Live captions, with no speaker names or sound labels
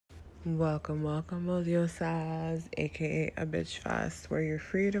Welcome, welcome, Modiosas, aka a bitch fest, where you're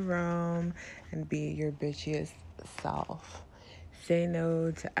free to roam and be your bitchiest self. Say no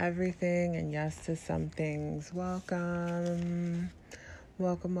to everything and yes to some things. Welcome,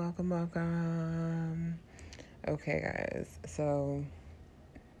 welcome, welcome, welcome. Okay, guys, so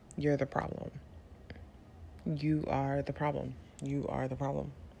you're the problem. You are the problem. You are the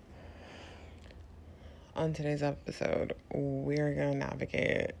problem. On today's episode, we're gonna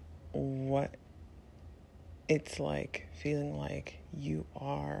navigate what it's like feeling like you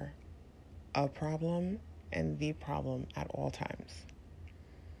are a problem and the problem at all times,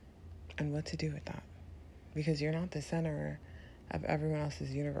 and what to do with that, because you're not the center of everyone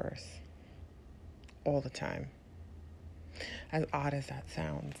else's universe all the time, as odd as that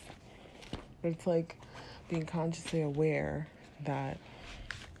sounds. But it's like being consciously aware that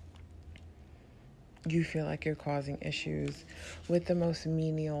you feel like you're causing issues with the most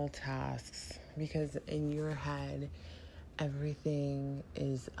menial tasks, because in your head everything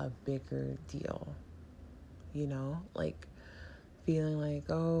is a bigger deal, like feeling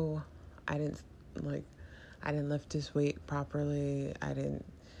like, oh, I didn't like I didn't lift this weight properly, I didn't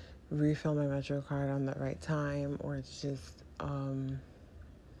refill my Metro card on the right time, or it's just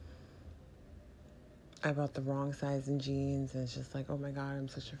I bought the wrong size in jeans, and it's just like, oh my god, I'm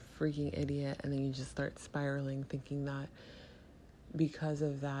such a freaking idiot. And then you just start spiraling, thinking that because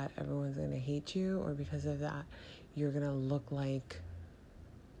of that everyone's gonna hate you, or because of that you're gonna look like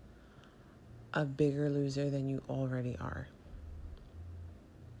a bigger loser than you already are,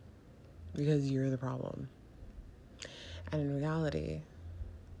 because you're the problem. And in reality,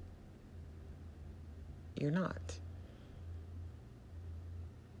 you're not.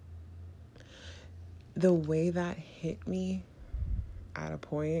 The way that hit me at a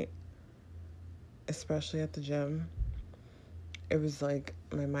point, especially at the gym, it was like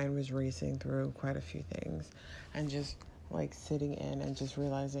my mind was racing through quite a few things, and just like sitting in and just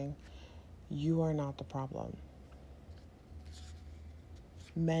realizing you are not the problem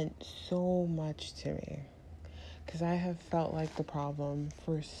meant so much to me, because I have felt like the problem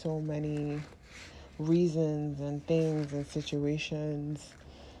for so many reasons and things and situations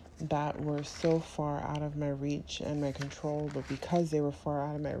that were so far out of my reach and my control. But because they were far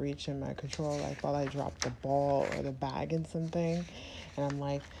out of my reach and my control, I thought I dropped the ball or the bag in something, and I'm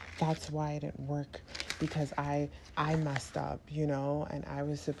like, that's why it didn't work, because I messed up, and I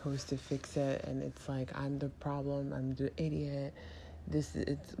was supposed to fix it. And it's like, I'm the problem, I'm the idiot, it's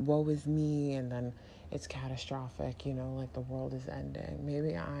woe is me. And then it's catastrophic, like the world is ending.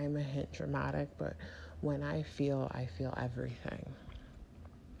 Maybe I'm a hint dramatic, but when I feel everything.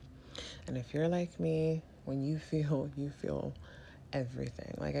 And if you're like me, when you feel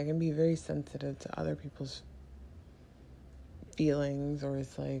everything. Like, I can be very sensitive to other people's feelings, or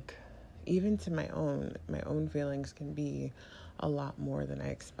it's like, even to my own feelings can be a lot more than I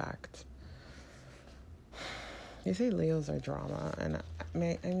expect. They say Leos are drama, and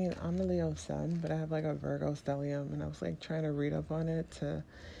I'm a Leo sun, but I have like a Virgo stellium, and I was like trying to read up on it to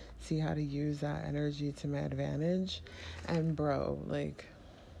see how to use that energy to my advantage. And bro, like,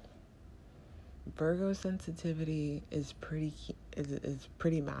 Virgo sensitivity is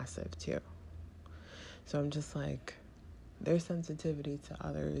pretty massive too. So I'm just like, their sensitivity to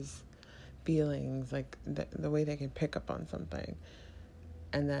others' feelings, like the way they can pick up on something,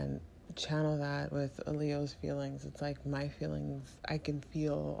 and then channel that with a Leo's feelings. It's like my feelings, I can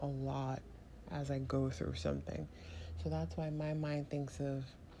feel a lot as I go through something. So that's why my mind thinks of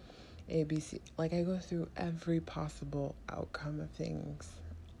ABC. Like, I go through every possible outcome of things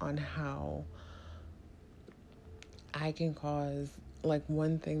on how I can cause, like,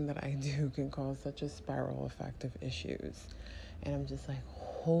 one thing that I do can cause such a spiral effect of issues. And I'm just like,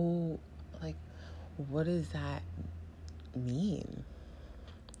 like, what does that mean?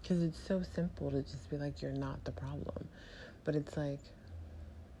 Because it's so simple to just be like, you're not the problem. But it's like,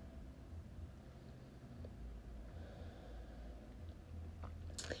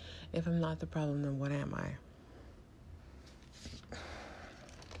 if I'm not the problem, then what am I?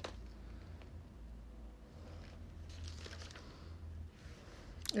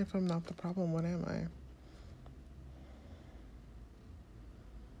 If I'm not the problem, what am I?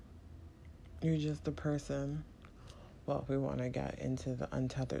 You're just the person. Well, if we want to get into the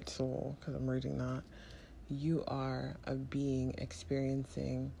untethered soul, because I'm reading that, you are a being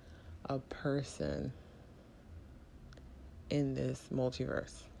experiencing a person in this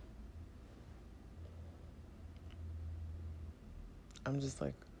multiverse. I'm just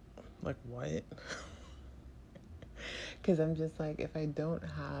like what? Because I'm just like, if I don't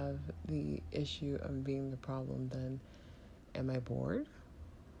have the issue of being the problem, then am I bored?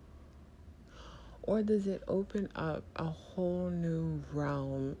 Or does it open up a whole new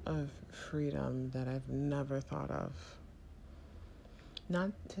realm of freedom that I've never thought of?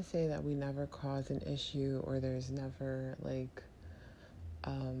 Not to say that we never cause an issue or there's never like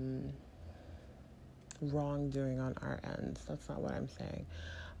wrongdoing on our ends. That's not what I'm saying.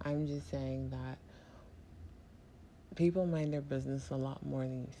 I'm just saying that people mind their business a lot more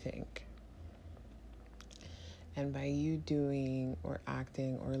than you think. And by you doing or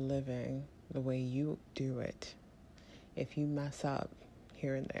acting or living the way you do it, if you mess up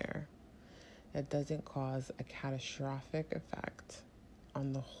here and there, it doesn't cause a catastrophic effect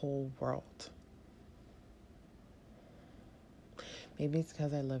on the whole world. Maybe it's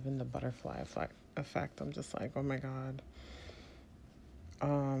because I live in the butterfly effect. I'm just like, oh my God.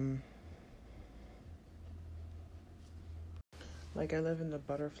 Like I live in the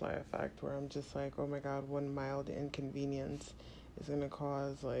butterfly effect where I'm just like, oh my God, one mild inconvenience is going to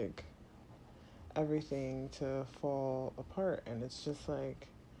cause like everything to fall apart. And it's just like,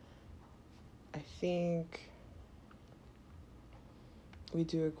 I think we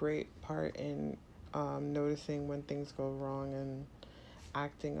do a great part in noticing when things go wrong and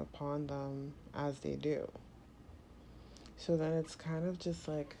acting upon them as they do. So then it's kind of just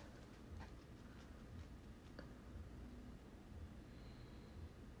like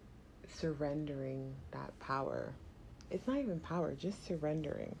surrendering that power. It's not even power, just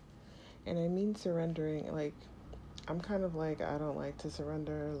surrendering. And I mean surrendering, like, I'm kind of like, I don't like to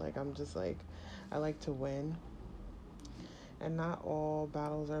surrender. Like, I'm just like, I like to win. And not all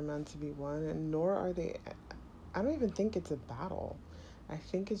battles are meant to be won, and nor are they, I don't even think it's a battle. I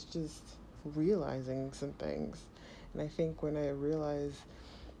think it's just realizing some things. And I think when I realize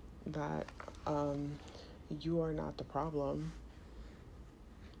that you are not the problem,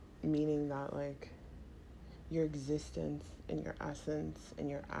 meaning that, like, your existence and your essence and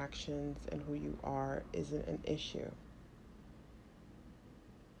your actions and who you are isn't an issue.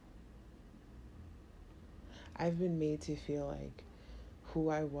 I've been made to feel like who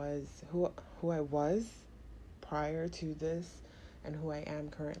I was prior to this and who I am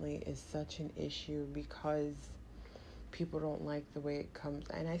currently is such an issue because people don't like the way it comes.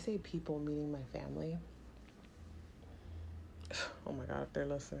 And I say people, meaning my family. Oh my God, if they're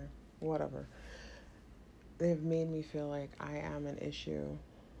listening, whatever. They've made me feel like I am an issue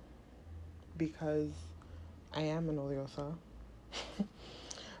because I am an Oliosa.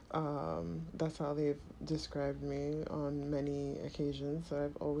 That's how they've described me on many occasions. So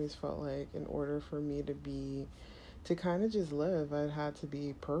I've always felt like in order for me to kind of just live, I'd had to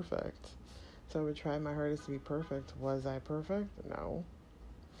be perfect. So I would try my hardest to be perfect. Was I perfect? No.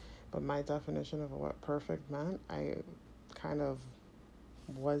 But my definition of what perfect meant, I kind of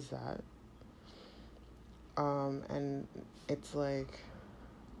was that. And it's like,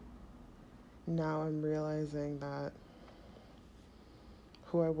 now I'm realizing that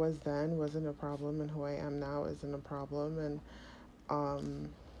who I was then wasn't a problem and who I am now isn't a problem. And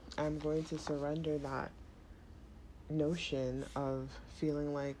I'm going to surrender that notion of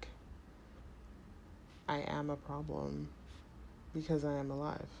feeling like I am a problem because I am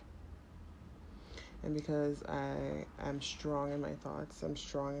alive. And because I am strong in my thoughts, I'm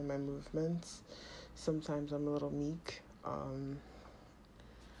strong in my movements. Sometimes I'm a little meek.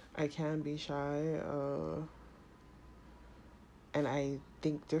 I can be shy. And I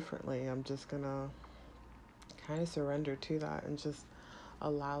think differently. I'm just gonna kind of surrender to that and just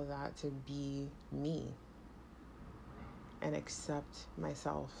allow that to be me and accept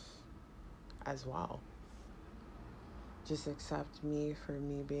myself as well. Just accept me for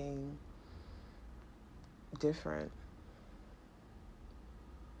me being different.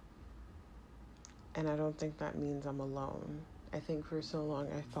 And I don't think that means I'm alone. I think for so long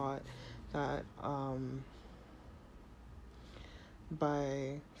I thought that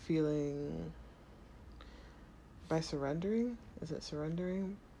by surrendering, is it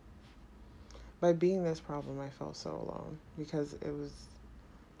surrendering? By being this problem, I felt so alone because it was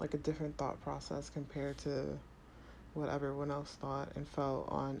like a different thought process compared to what everyone else thought and felt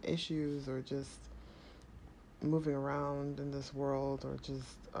on issues or just moving around in this world or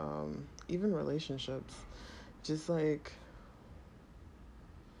just even relationships. Just like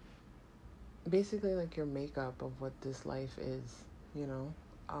basically like your makeup of what this life is, you know?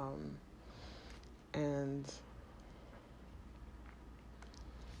 And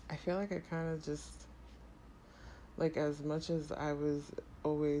I feel like I kind of just, like, as much as I was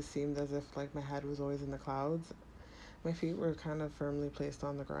always seemed as if like my head was always in the clouds, my feet were kind of firmly placed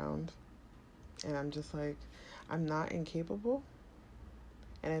on the ground. And I'm just like, I'm not incapable.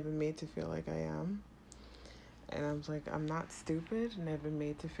 And I've been made to feel like I am. And I'm like, I'm not stupid, and I've been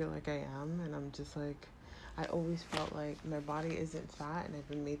made to feel like I am. And I'm just like, I always felt like my body isn't fat, and I've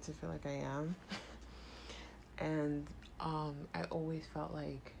been made to feel like I am. And I always felt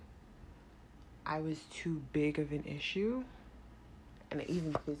like I was too big of an issue. And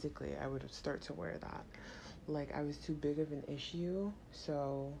even physically, I would start to wear that. Like, I was too big of an issue.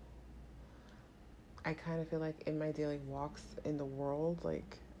 So I kind of feel like in my daily walks in the world,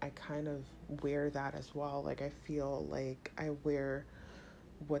 like, I kind of wear that as well. Like, I feel like I wear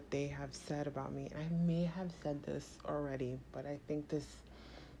what they have said about me. And I may have said this already, but I think this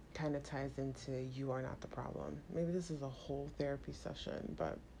kind of ties into you are not the problem. Maybe this is a whole therapy session,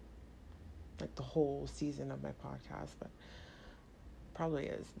 but like the whole season of my podcast, but probably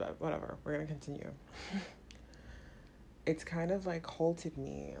is, but whatever. We're going to continue. It's kind of like halted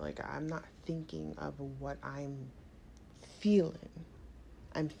me. Like, I'm not thinking of what I'm feeling.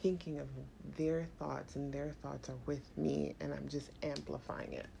 I'm thinking of their thoughts, and their thoughts are with me, and I'm just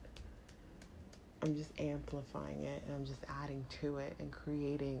amplifying it. I'm just amplifying it, and I'm just adding to it and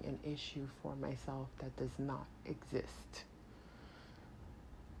creating an issue for myself that does not exist.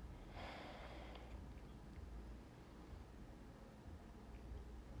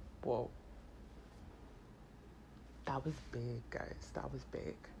 Whoa. That was big, guys. That was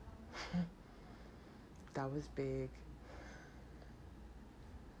big. That was big.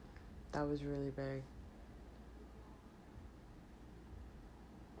 That was really big.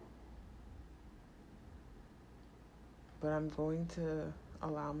 But I'm going to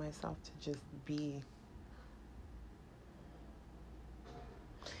allow myself to just be.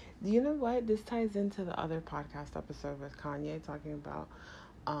 You know what? This ties into the other podcast episode with Kanye talking about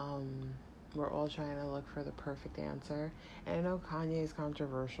we're all trying to look for the perfect answer. And I know Kanye is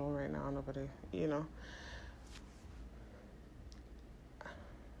controversial right now. Nobody,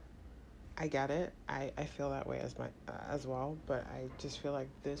 I get it. I feel that way as well. But I just feel like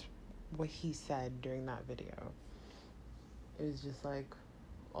what he said during that video, it was just like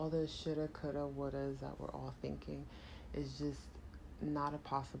all the shoulda, coulda, wouldas that we're all thinking is just not a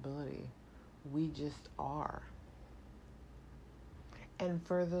possibility. We just are. And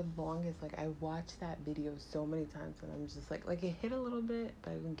for the longest, like, I watched that video so many times, and I'm just like it hit a little bit, but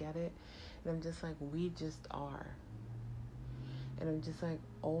I didn't get it. And I'm just like, we just are. And I'm just like,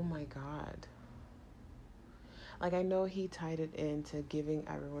 oh my God. Like, I know he tied it into giving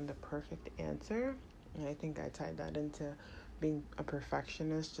everyone the perfect answer. And I think I tied that into being a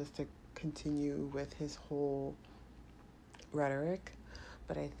perfectionist just to continue with his whole rhetoric.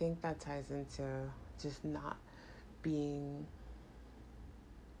 But I think that ties into just not being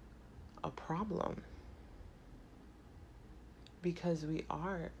a problem. Because we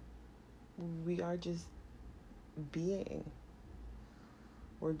are just being.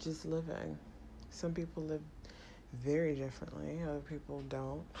 We're just living. Some people live very differently. Other people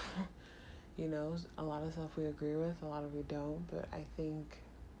don't. A lot of stuff we agree with, a lot of we don't. But I think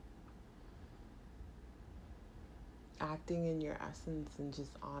acting in your essence and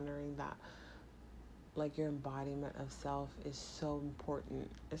just honoring that, like, your embodiment of self is so important.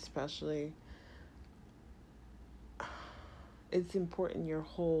 Especially, it's important your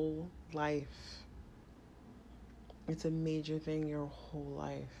whole life. It's a major thing your whole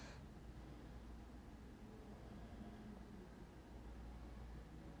life.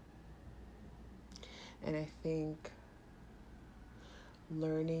 And I think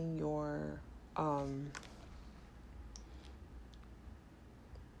learning your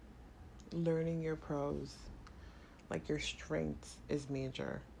pros, like your strengths, is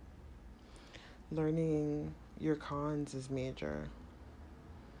major. Learning your cons is major.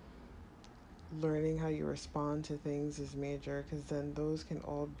 Learning how you respond to things is major, because then those can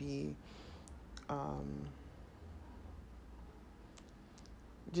all be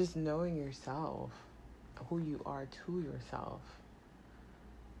just knowing yourself, who you are to yourself,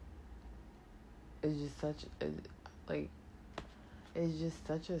 is just it's just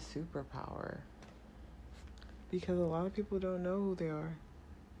such a superpower, because a lot of people don't know who they are.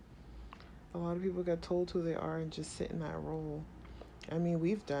 A lot of people get told who they are and just sit in that role. I mean,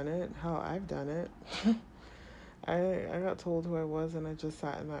 we've done it. Hell, I've done it. I got told who I was, and I just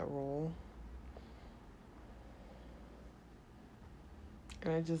sat in that role.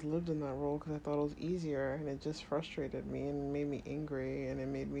 And I just lived in that role because I thought it was easier, and it just frustrated me and made me angry, and it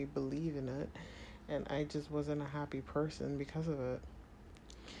made me believe in it. And I just wasn't a happy person because of it.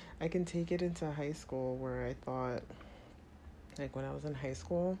 I can take it into high school, where I thought, like, when I was in high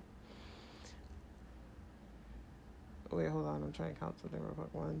school. Wait, hold on. I'm trying to count something real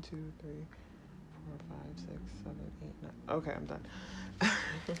quick. 1, 2, 3, 4, 5, 6, 7, 8, 9. Okay, I'm done.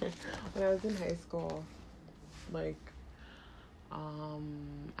 When I was in high school, Like,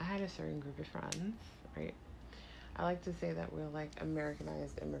 I had a certain group of friends, right? I like to say that we're like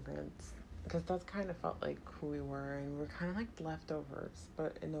Americanized immigrants because that's kind of felt like who we were, and we're kind of like leftovers,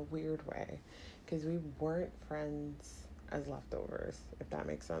 but in a weird way, because we weren't friends as leftovers, if that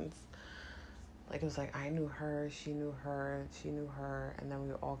makes sense. Like, it was like I knew her, she knew her, she knew her, and then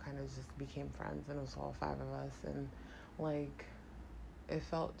we all kind of just became friends, and it was all five of us, and like it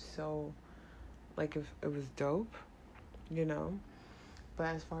felt so like if it was dope, you know.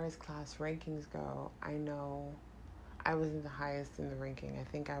 But as far as class rankings go, I know I wasn't the highest in the ranking. I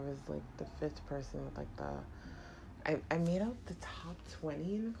think I was like the fifth person with like I made out the top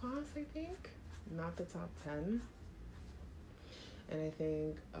 20 in the class, I think, not the top 10. And I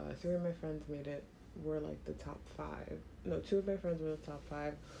think three of my friends were like the top five. No, two of my friends were the top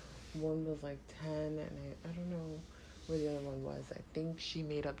five. One was like 10, and I don't know where the other one was. I think she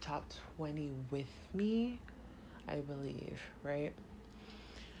made up top 20 with me, I believe, right?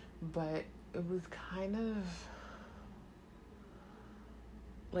 But it was kind of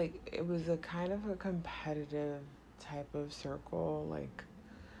like, it was a kind of a competitive type of circle, like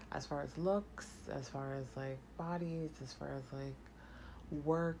as far as looks, as far as like bodies, as far as like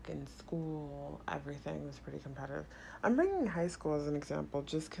work and school, everything was pretty competitive. I'm bringing high school as an example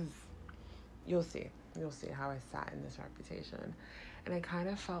just because you'll see. You'll see how I sat in this reputation. And I kind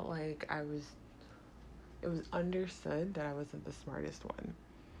of felt like it was understood that I wasn't the smartest one.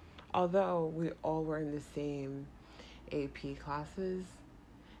 Although we all were in the same AP classes,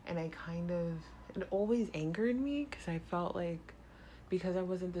 and it always angered me because I felt like because I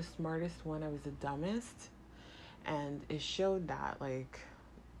wasn't the smartest one, I was the dumbest. And it showed that, like,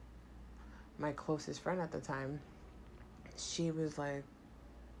 my closest friend at the time, she was like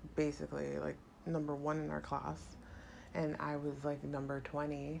basically like number one in our class, and I was like number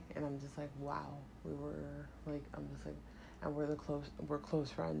 20, and I'm just like, wow, we were like, I'm just like, and we're close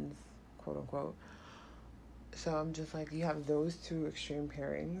friends, quote unquote. So I'm just like, you have those two extreme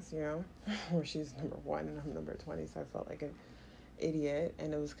pairings, you know, where she's number one and I'm number 20. So I felt like an idiot,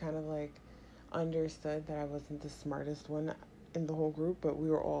 and it was kind of like understood that I wasn't the smartest one in the whole group, but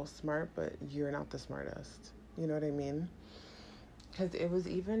we were all smart, but you're not the smartest. You know what I mean? Because it was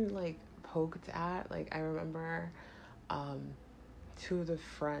even like poked at. Like, I remember um, two of the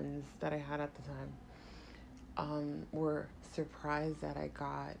friends that I had at the time were surprised that I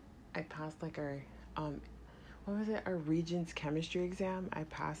passed like um, what was it, our Regents chemistry exam. I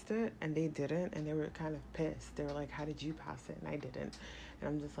passed it and they didn't, and they were kind of pissed. They were like, how did you pass it and I didn't? And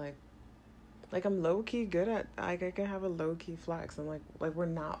I'm just like I'm low-key good at, like, I can have a low-key flex. I'm like we're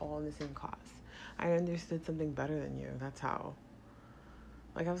not all in the same class. I understood something better than you. That's how.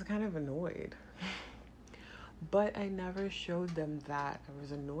 Like, I was kind of annoyed. But I never showed them that I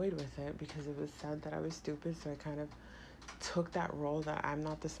was annoyed with it because it was said that I was stupid. So I kind of took that role that I'm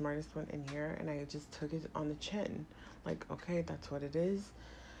not the smartest one in here, and I just took it on the chin. Like, okay, that's what it is.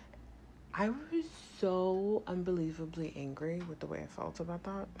 I was so unbelievably angry with the way I felt about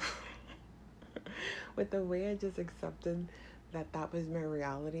that. With the way I just accepted that was my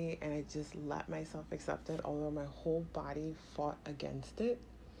reality, and I just let myself accept it, although my whole body fought against it.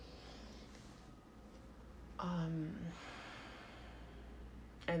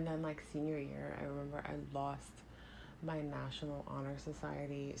 And then, like, senior year, I remember I lost my National Honor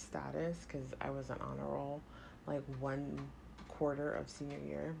Society status because I was on honor roll like one quarter of senior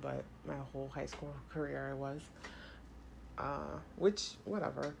year, but my whole high school career I was. Which,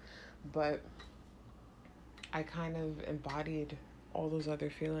 whatever. But I kind of embodied all those other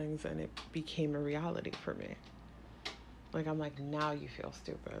feelings, and it became a reality for me. Like, I'm like, now you feel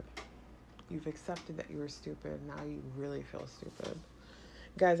stupid. You've accepted that you were stupid. Now you really feel stupid.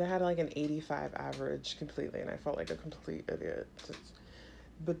 Guys, I had like an 85 average completely, and I felt like a complete idiot.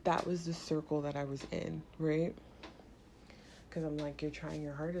 But that was the circle that I was in, right? Because I'm like, you're trying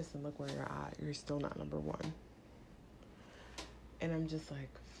your hardest, and look where you're at. You're still not number one. And I'm just like,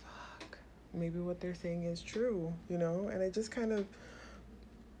 fuck. Maybe what they're saying is true, you know? And I just kind of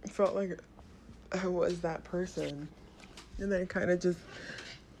felt like I was that person. And then I kind of just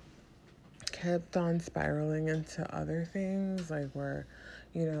kept on spiraling into other things, like where,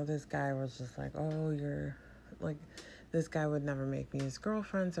 you know, this guy was just like, oh, you're like, this guy would never make me his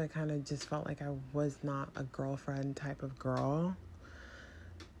girlfriend. So I kind of just felt like I was not a girlfriend type of girl.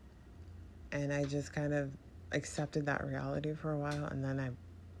 And I just kind of accepted that reality for a while. And then I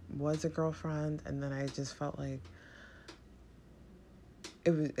was a girlfriend. And then I just felt like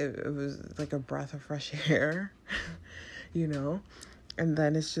it was like a breath of fresh air, you know? And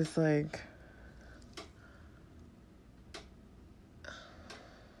then it's just like,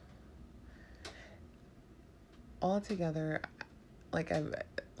 all together, like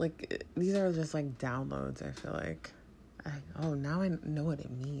these are just like downloads. I feel like now I know what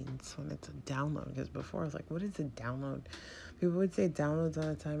it means when it's a download, because before I was like, what is a download? People would say downloads all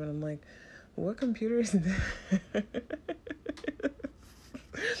the time, and I'm like, what computer is that?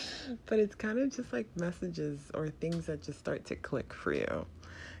 But it's kind of just like messages or things that just start to click for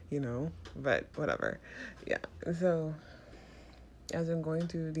you, but whatever. Yeah, so as I'm going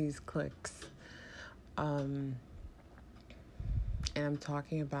through these clicks, and I'm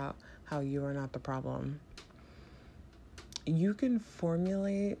talking about how you are not the problem, you can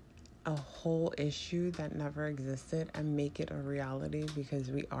formulate a whole issue that never existed and make it a reality, because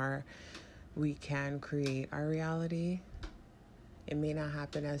we can create our reality. It may not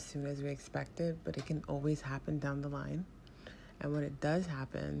happen as soon as we expect it, but it can always happen down the line. And when it does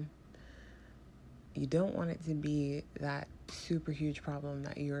happen, you don't want it to be that super huge problem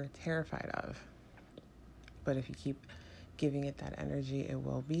that you're terrified of. But if you keep giving it that energy, it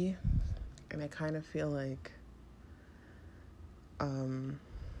will be. And I kind of feel like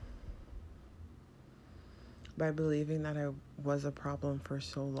by believing that I was a problem for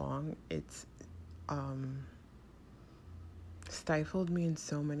so long, it's stifled me in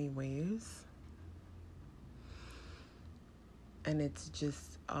so many ways. And it's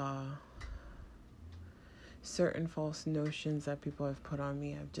just certain false notions that people have put on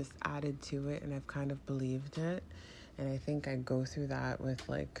me, I've just added to it, and I've kind of believed it. And I think I go through that with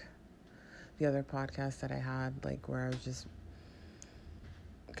like the other podcast that I had, like where I was just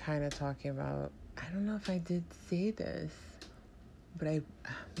kind of talking about, I don't know if I did say this, but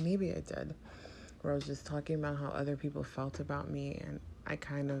maybe I did, where I was just talking about how other people felt about me, and I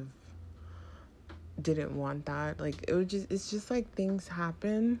kind of didn't want that. Like it's just like things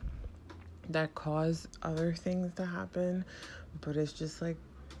happen that cause other things to happen, but it's just like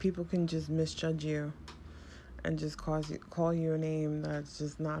people can just misjudge you and just call you a name that's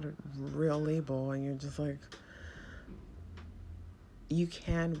just not a real label, and you're just like, you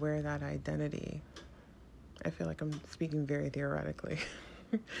can wear that identity. I feel like I'm speaking very theoretically.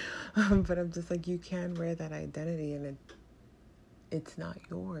 But I'm just like, you can wear that identity, and it's not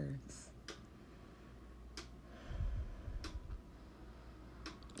yours.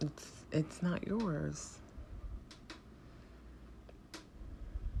 It's not yours.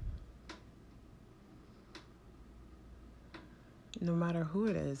 No matter who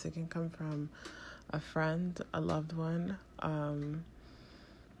it is, it can come from a friend, a loved one,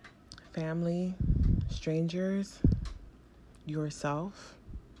 family, strangers, yourself.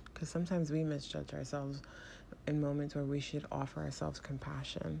 Because sometimes we misjudge ourselves in moments where we should offer ourselves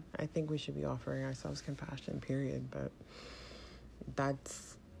compassion. I think we should be offering ourselves compassion, period. But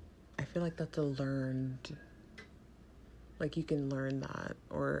I feel like that's a learned, like you can learn that,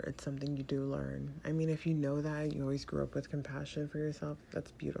 or it's something you do learn. I mean, if you know that, you always grew up with compassion for yourself,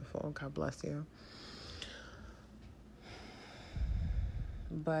 that's beautiful. God bless you.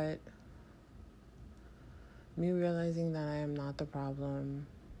 But me realizing that I am not the problem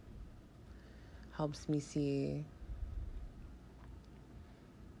helps me see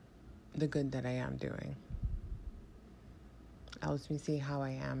the good that I am doing. It helps me see how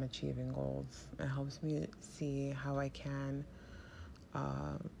I am achieving goals. It helps me see how I can,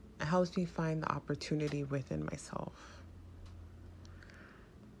 it helps me find the opportunity within myself.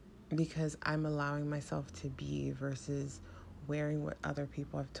 Because I'm allowing myself to be versus wearing what other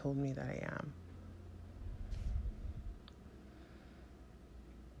people have told me that I am.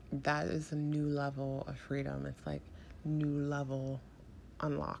 That is a new level of freedom. It's like new level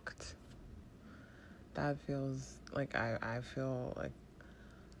unlocked. That feels like I feel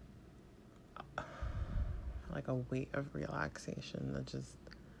like a weight of relaxation that just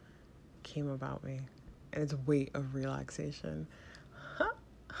came about me. And it's weight of relaxation.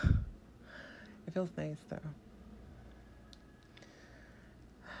 It feels nice though.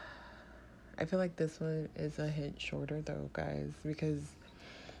 I feel like this one is a hint shorter though, guys, because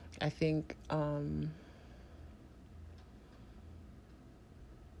I think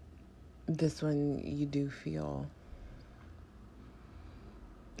this one you do feel.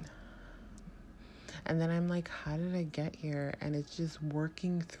 And then I'm like, how did I get here? And it's just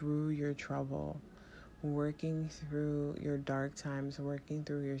working through your trouble, working through your dark times, working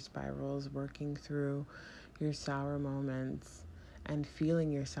through your spirals, working through your sour moments, and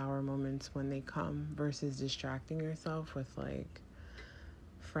feeling your sour moments when they come, versus distracting yourself with like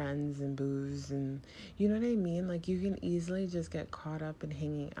friends and booze, and you know what I mean? Like you can easily just get caught up in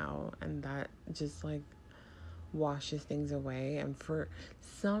hanging out, and that just like washes things away. And for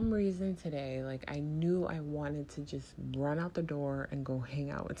some reason today, like I knew I wanted to just run out the door and go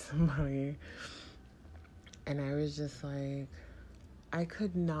hang out with somebody. And I was just like, I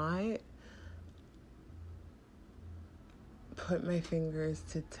could not put my fingers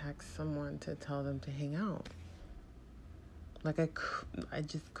to text someone to tell them to hang out. Like, I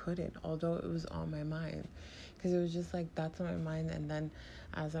just couldn't, although it was on my mind. Because it was just like, that's on my mind. And then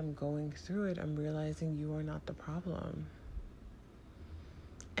as I'm going through it, I'm realizing you are not the problem.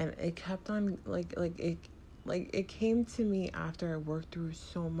 And it kept on, it came to me after I worked through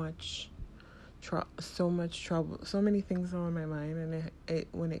so much trouble, so many things on my mind. And it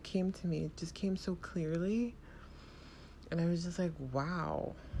when it came to me, it just came so clearly. And I was just like,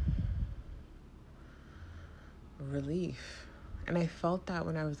 wow. Relief. And I felt that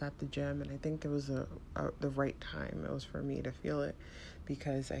when I was at the gym, and I think it was the right time. It was for me to feel it,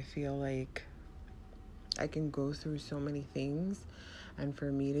 because I feel like I can go through so many things, and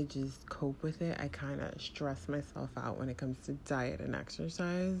for me to just cope with it, I kind of stress myself out when it comes to diet,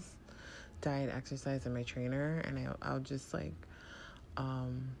 exercise, and my trainer, and I'll just like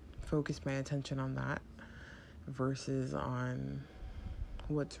focus my attention on that versus on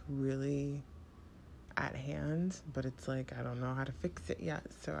what's really at hand. But it's like, I don't know how to fix it yet,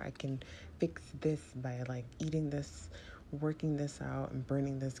 so I can fix this by like eating this, working this out, and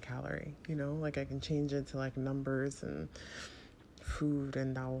burning this calorie, like I can change it to like numbers and food,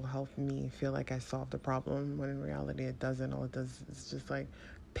 and that will help me feel like I solved the problem, when in reality it doesn't. All it does is just like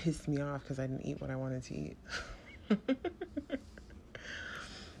piss me off because I didn't eat what I wanted to eat.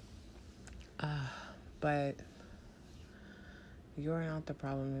 But you're not the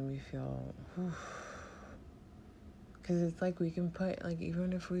problem made me feel, because it's like we can put, like,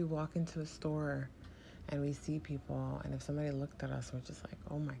 even if we walk into a store and we see people, and if somebody looked at us, we're just like,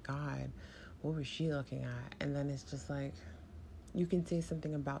 oh my God, what was she looking at? And then it's just like, you can say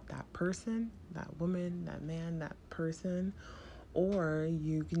something about that person, that woman, that man, that person, or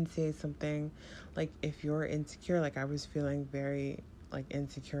you can say something like, if you're insecure, like I was feeling very like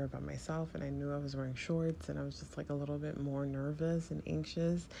insecure about myself, and I knew I was wearing shorts, and I was just like a little bit more nervous and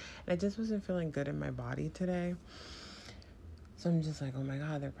anxious, and I just wasn't feeling good in my body today. So I'm just like, oh my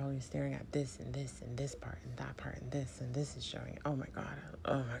God, they're probably staring at this and this and this part and that part and this is showing. Oh my God,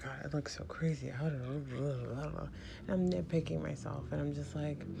 it looks so crazy. And I'm nitpicking myself, and I'm just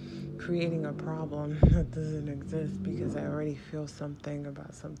like creating a problem that doesn't exist, because I already feel something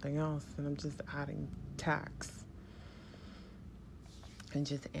about something else, and I'm just adding tax and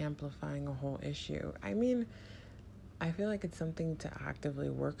just amplifying a whole issue. I mean, I feel like it's something to actively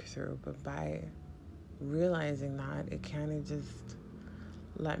work through, but by realizing that, it kind of just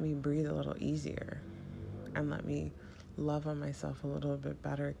let me breathe a little easier and let me love on myself a little bit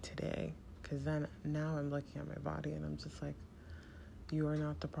better today. Because then now I'm looking at my body and I'm just like, you are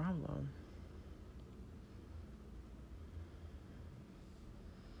not the problem.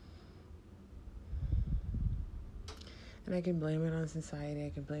 And I can blame it on society,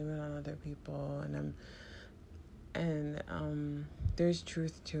 I can blame it on other people, and there's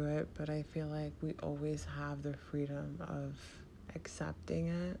truth to it, but I feel like we always have the freedom of accepting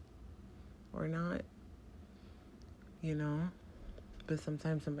it or not, but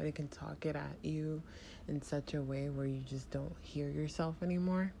sometimes somebody can talk it at you in such a way where you just don't hear yourself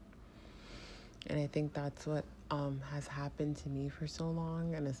anymore. And I think that's what has happened to me for so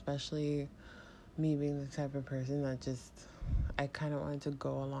long, and especially me being the type of person that just, I kind of wanted to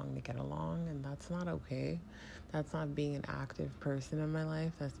go along to get along, and that's not okay. That's not being an active person in my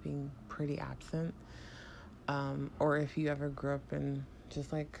life. That's being pretty absent. Or if you ever grew up in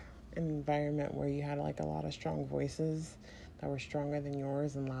just like an environment where you had like a lot of strong voices that were stronger than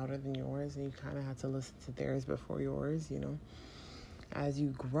yours and louder than yours, and you kind of had to listen to theirs before yours, As you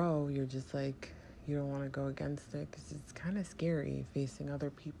grow, you're just like, you don't want to go against it, because it's kind of scary facing other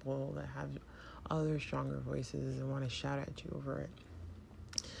people that have other stronger voices and want to shout at you over it.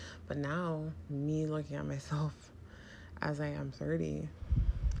 But now, me looking at myself as I am 30,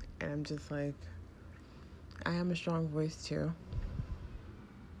 and I'm just like, I am a strong voice too.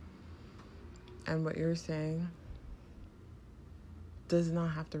 And what you're saying does not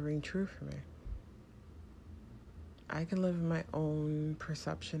have to ring true for me. I can live my own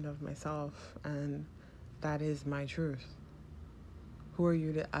perception of myself, and that is my truth. Who are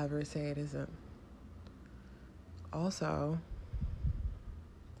you to ever say it isn't? Also,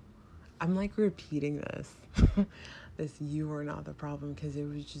 I'm like repeating this, you are not the problem, because it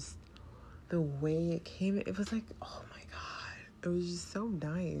was just the way it came. It was like, oh my God, it was just so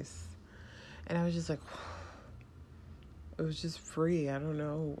nice. And I was just like, it was just free. I don't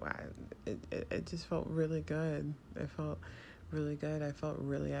know. It just felt really good. It felt really good. I felt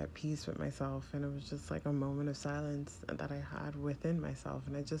really at peace with myself. And it was just like a moment of silence that I had within myself.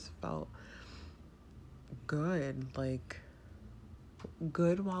 And I just felt good, like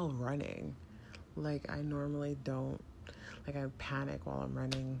good while running. Like I normally don't, like I panic while I'm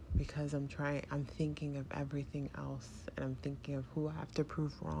running because I'm thinking of everything else, and I'm thinking of who I have to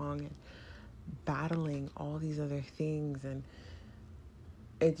prove wrong, and battling all these other things, and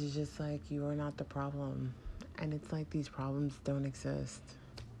it's just like, you are not the problem. And it's like, these problems don't exist.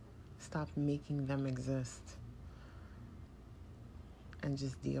 Stop making them exist and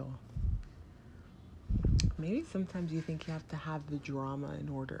just deal. Maybe sometimes you think you have to have the drama in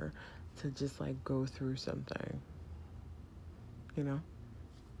order to just like go through something, you know?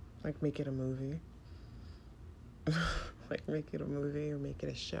 Like make it a movie. Like make it a movie or make it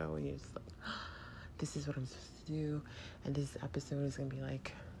a show, and you're just like, this is what I'm supposed to do, and this episode is gonna be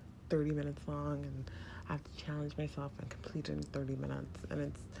like 30 minutes long, and I have to challenge myself and complete it in 30 minutes.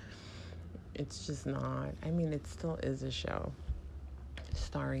 And it's just not. I mean, it still is a show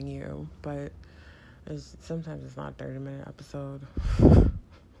starring you, but sometimes it's not a 30-minute episode.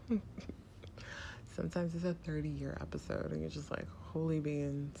 Sometimes it's a 30-year episode, and you're just like, holy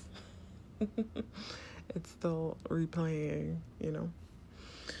beans. It's still replaying, you know?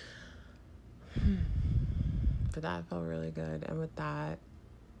 But that felt really good. And with that,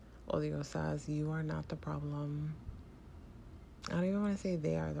 Odio says, you are not the problem. I don't even want to say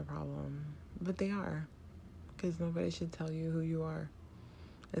they are the problem, but they are. Because nobody should tell you who you are.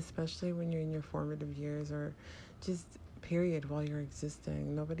 Especially when you're in your formative years, or just period while you're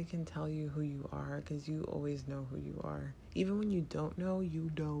existing. Nobody can tell you who you are, because you always know who you are. Even when you don't know, you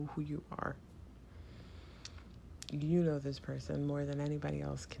know who you are. You know this person more than anybody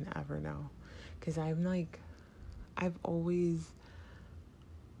else can ever know. Because I'm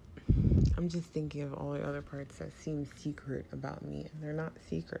just thinking of all the other parts that seem secret about me, and they're not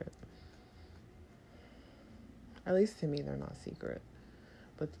secret. At least to me, they're not secret.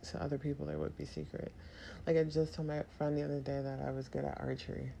 But to other people, they would be secret. Like, I just told my friend the other day that I was good at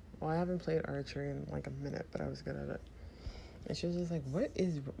archery. Well, I haven't played archery in like a minute, but I was good at it. And she was just like, what?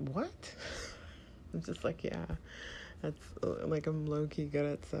 I'm just like, yeah, that's like, I'm low-key good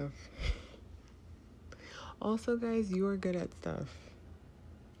at stuff. Also, guys, you are good at stuff.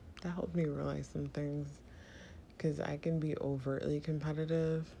 That helped me realize some things, because I can be overtly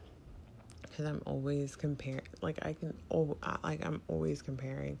competitive, because I'm always comparing. I'm always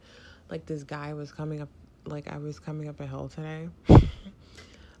comparing. Like, this guy was coming up, like, I was coming up a hill today,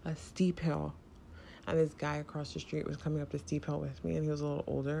 a steep hill, and this guy across the street was coming up the steep hill with me, and he was a little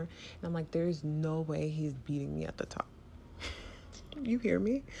older, and I'm like, there's no way he's beating me at the top. You hear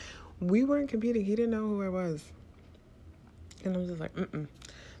me? We weren't competing. He didn't know who I was, and I'm just like,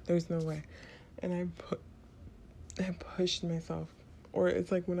 there's no way. And I pushed myself. Or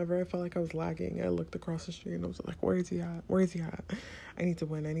it's like, whenever I felt like I was lagging, I looked across the street and I was like, where is he at? I need to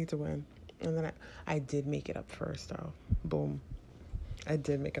win. And then I did make it up first, though. Boom. I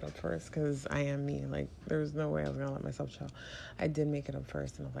did make it up first, because I am me. Like, there's no way I was going to let myself chill. I did make it up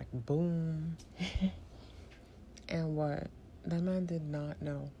first, and I was like, boom. And what? That man did not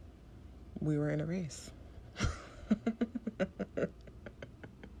know we were in a race.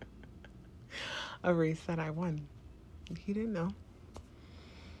 A race that I won. He didn't know.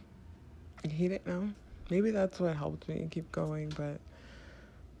 Maybe that's what helped me keep going, but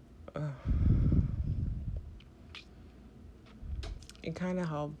it kind of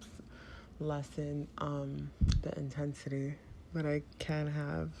helps lessen the intensity that I can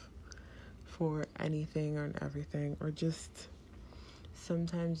have for anything or everything, or just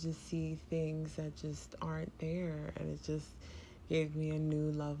sometimes just see things that just aren't there, and it just gave me a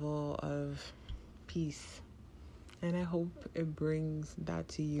new level of peace. And I hope it brings that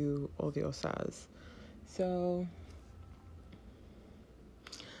to you, Odiosas. So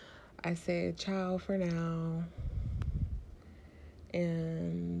I say ciao for now.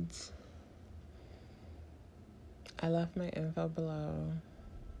 And I left my info below.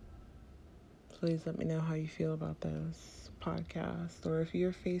 Please let me know how you feel about this podcast, or if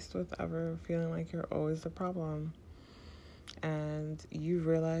you're faced with ever feeling like you're always the problem and you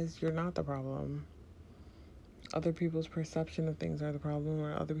realize you're not the problem. Other people's perception of things are the problem,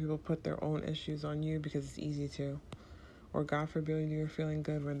 or other people put their own issues on you because it's easy to. Or God forbid you're feeling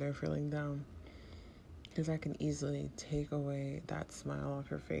good when they're feeling down. Because I can easily take away that smile off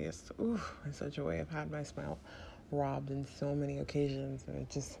your face. Ooh, in such a way. I've had my smile robbed in so many occasions, and it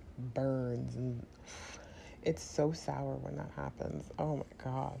just burns, and it's so sour when that happens. Oh my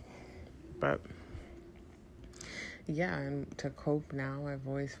God. But yeah, and to cope now, I've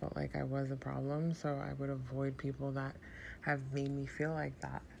always felt like I was a problem, so I would avoid people that have made me feel like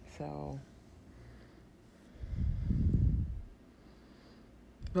that. So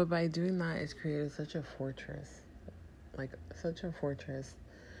But by doing that, it's created such a fortress, like such a fortress,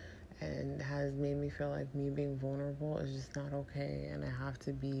 and has made me feel like me being vulnerable is just not okay, and I have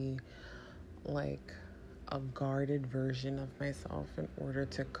to be like a guarded version of myself in order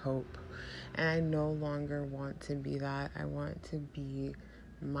to cope. And I no longer want to be that. I want to be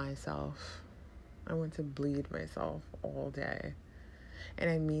myself. I want to bleed myself all day. And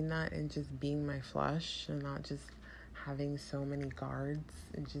I mean that in just being my flesh and not just having so many guards,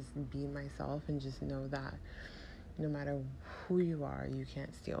 and just be myself and just know that no matter who you are, you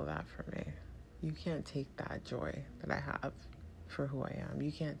can't steal that from me. You can't take that joy that I have for who I am.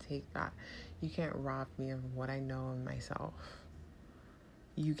 You can't take that. You can't rob me of what I know of myself.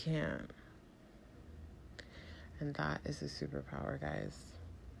 You can't. And that is a superpower, guys.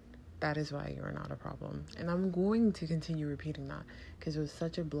 That is why you are not a problem. And I'm going to continue repeating that because it was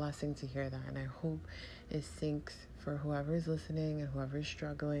such a blessing to hear that. And I hope it sinks for whoever is listening and whoever is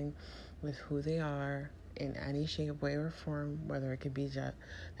struggling with who they are in any shape, way, or form, whether it could be just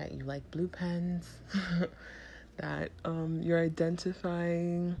that you like blue pens, that you're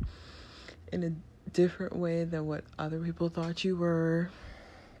identifying in a different way than what other people thought you were,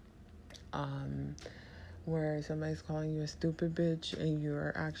 where somebody's calling you a stupid bitch and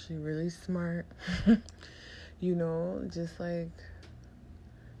you're actually really smart. You know, just like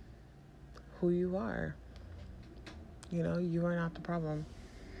who you are. You know, you are not the problem.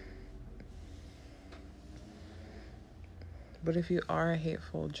 But if you are a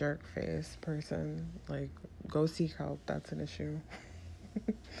hateful jerk face person, like, go seek help. That's an issue.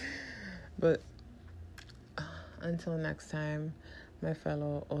 But until next time, my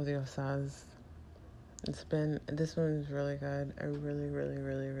fellow odiosas, this one is really good. I really, really,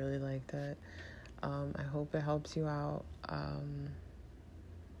 really, really liked it. I hope it helps you out. I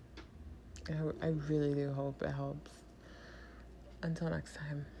really do hope it helps. Until next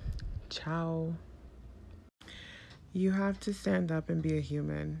time, ciao. You have to stand up and be a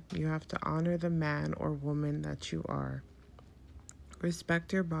human. You have to honor the man or woman that you are.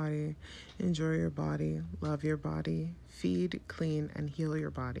 Respect your body, enjoy your body, love your body, feed, clean, and heal your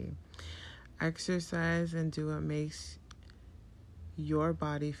body. Exercise and do what makes your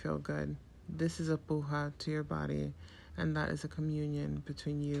body feel good. This is a puja to your body, and that is a communion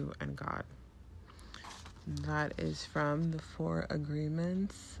between you and God. That is from The Four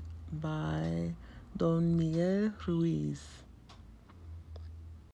Agreements by Don Miguel Ruiz.